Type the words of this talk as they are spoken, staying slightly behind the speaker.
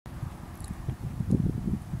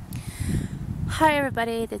Hi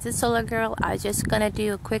everybody, this is Solar Girl. I was just gonna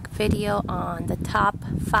do a quick video on the top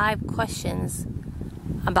 5 questions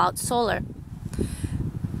about solar.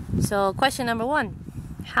 So question number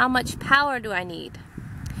 1, how much power do I need?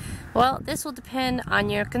 Well, this will depend on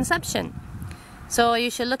your consumption. So you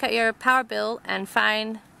should look at your power bill and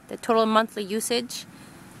find the total monthly usage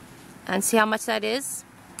and see how much that is.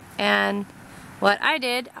 And what I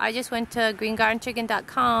did, I just went to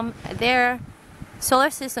greengardenchicken.com. Their solar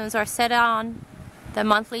systems are set on the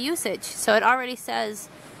monthly usage. So it already says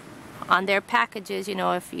on their packages, you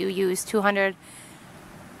know, if you use 200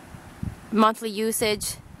 monthly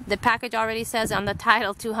usage, the package already says on the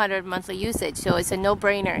title 200 monthly usage. So it's a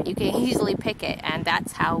no-brainer. You can easily pick it, and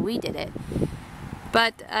that's how we did it.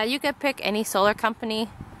 But you could pick any solar company,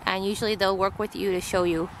 and usually they'll work with you to show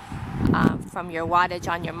you from your wattage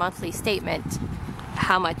on your monthly statement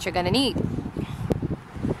how much you're going to need.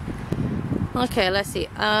 Okay, let's see.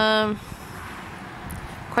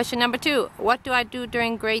 Question number 2, what do I do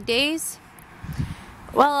during gray days?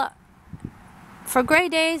 Well, for gray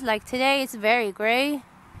days like today, it's very gray.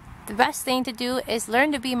 The best thing to do is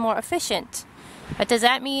learn to be more efficient. But does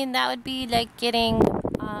that mean that would be like getting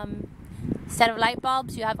instead of light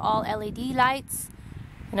bulbs, you have all LED lights?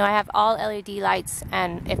 You know, I have all LED lights,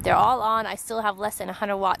 and if they're all on, I still have less than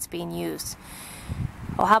 100 watts being used.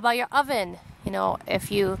 Well, how about your oven? You know, if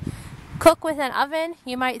you cook with an oven,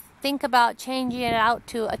 you might think about changing it out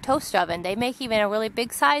to a toaster oven. They make even a really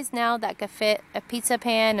big size now that could fit a pizza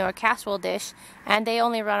pan or a casserole dish, and they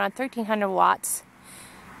only run on 1300 watts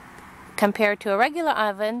compared to a regular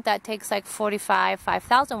oven that takes like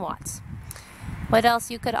 5000 watts. What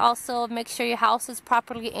else? You could also make sure your house is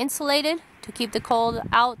properly insulated to keep the cold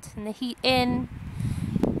out and the heat in,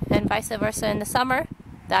 and vice versa in the summer.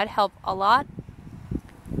 That'd help a lot.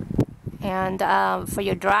 And for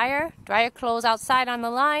your dryer clothes outside on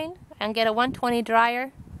the line and get a 120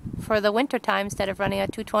 dryer for the winter time instead of running a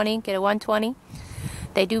 220, get a 120.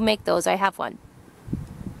 They do make those. I have one.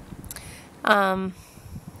 Another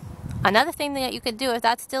thing that you could do, if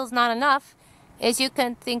that still's not enough, is you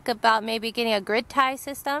can think about maybe getting a grid tie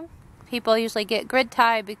system. People usually get grid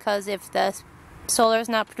tie because if the solar is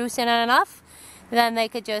not producing enough, then they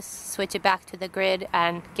could just switch it back to the grid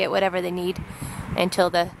and get whatever they need until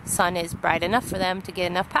the sun is bright enough for them to get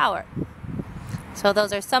enough power. So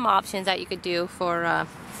those are some options that you could do for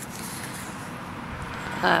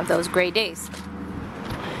those gray days.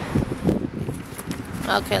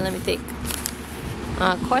 Okay, let me think.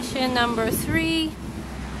 Question number 3.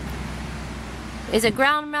 Is a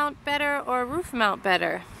ground mount better or a roof mount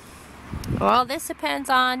better? Well, this depends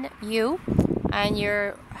on you and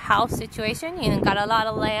your house situation. You got a lot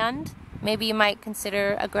of land. Maybe you might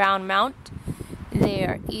consider a ground mount. They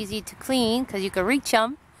are easy to clean because you can reach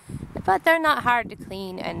them, but they're not hard to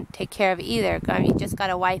clean and take care of either. I mean, you just got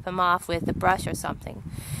to wipe them off with a brush or something.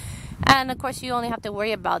 And of course, you only have to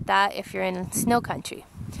worry about that if you're in snow country.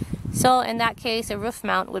 So in that case, a roof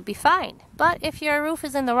mount would be fine. But if your roof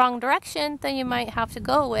is in the wrong direction, then you might have to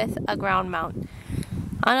go with a ground mount.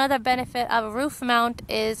 Another benefit of a roof mount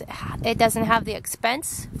is it doesn't have the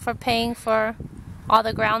expense for paying for all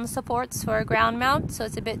the ground supports for a ground mount, so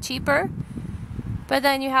it's a bit cheaper. But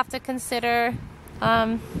then you have to consider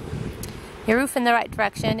your roof in the right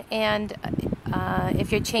direction, and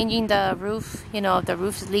if you're changing the roof, you know, if the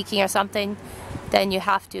roof is leaking or something, then you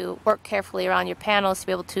have to work carefully around your panels to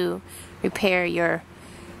be able to repair your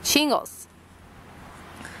shingles.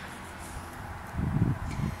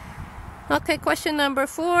 Okay, question number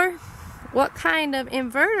 4. What kind of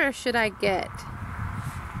inverter should I get?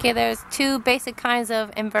 Okay, there's 2 basic kinds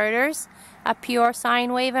of inverters, a pure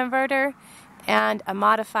sine wave inverter and a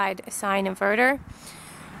modified sine inverter.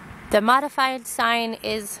 The modified sine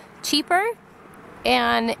is cheaper,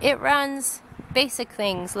 and it runs basic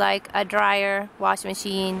things like a dryer, washing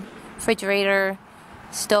machine, refrigerator,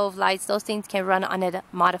 stove lights. Those things can run on a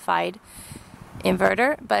modified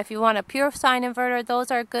inverter. But if you want a pure sine inverter,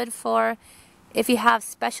 those are good for if you have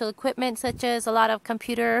special equipment, such as a lot of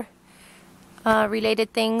computer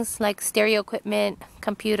related things like stereo equipment,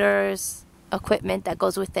 computers, equipment that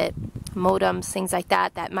goes with it, modems, things like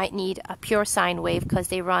that, that might need a pure sine wave because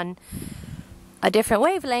they run a different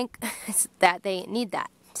wavelength that they need that.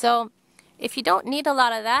 So if you don't need a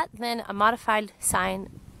lot of that, then a modified sine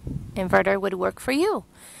inverter would work for you.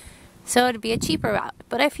 So it'd be a cheaper route.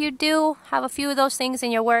 But if you do have a few of those things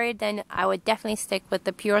and you're worried, then I would definitely stick with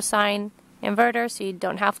the pure sine inverter, so you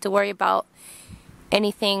don't have to worry about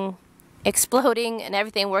anything exploding and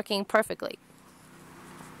everything working perfectly.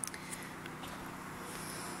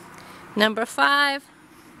 Number 5.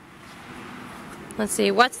 Let's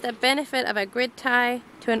see, what's the benefit of a grid tie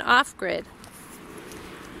to an off-grid?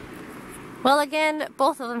 Well, again,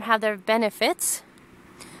 both of them have their benefits.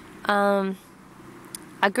 A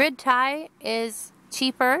grid tie is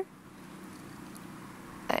cheaper.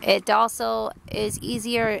 It also is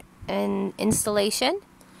easier in installation.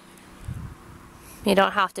 You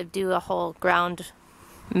don't have to do a whole ground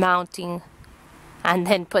mounting and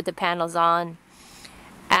then put the panels on.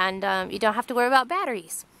 And you don't have to worry about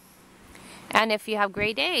batteries. And if you have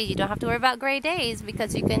gray days, you don't have to worry about gray days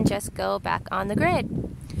because you can just go back on the grid.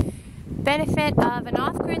 Benefit of an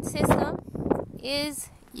off-grid system is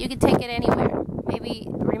you can take it anywhere. Maybe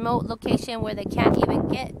a remote location where they can't even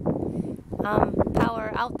get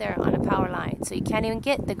power out there on a power line. So you can't even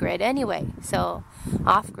get the grid anyway. So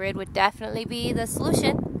off-grid would definitely be the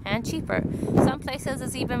solution and cheaper. Some places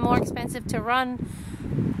it's even more expensive to run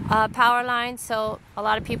power lines. So a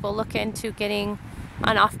lot of people look into getting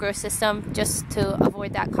an off-grid system just to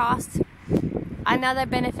avoid that cost. Another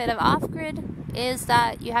benefit of off-grid is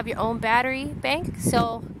that you have your own battery bank.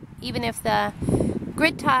 So even if the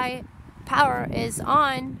grid tie power is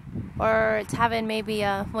on, or it's having maybe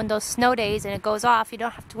one of those snow days and it goes off, you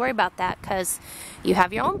don't have to worry about that because you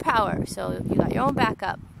have your own power. So you got your own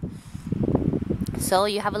backup. So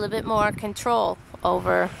you have a little bit more control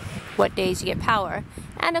over what days you get power.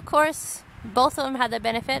 And of course, both of them have the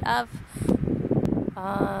benefit of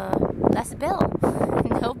less bill,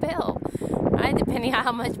 no bill, right? Depending on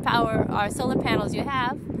how much power or solar panels you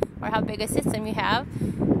have or how big a system you have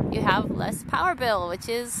less power bill, which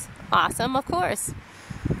is awesome, of course.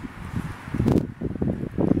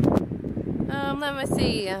 Let me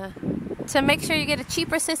see. To make sure you get a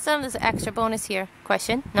cheaper system, there's an extra bonus here.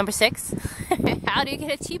 Question number 6. How do you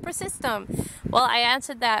get a cheaper system? Well, I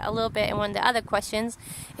answered that a little bit in one of the other questions.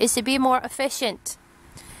 Is to be more efficient.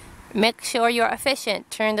 Make sure you're efficient.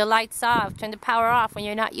 Turn the lights off. Turn the power off when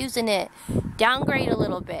you're not using it. Downgrade a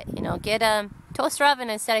little bit. You know, get a toaster oven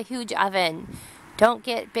instead of a huge oven. Don't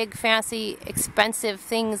get big, fancy, expensive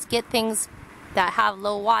things. Get things that have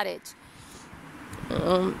low wattage.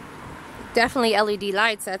 Definitely LED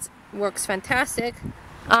lights. That works fantastic.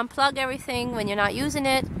 Unplug everything when you're not using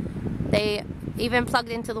it. They even plugged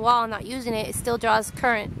into the wall and not using it, it still draws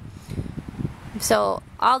current. So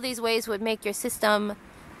all these ways would make your system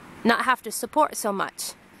not have to support so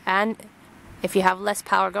much. And if you have less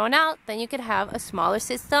power going out, then you could have a smaller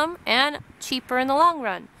system and cheaper in the long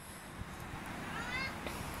run.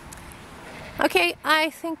 Okay, I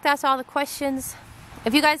think that's all the questions.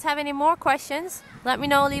 If you guys have any more questions, let me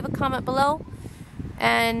know, leave a comment below,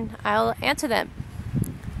 and I'll answer them.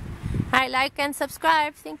 Alright, like and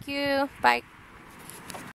subscribe. Thank you. Bye.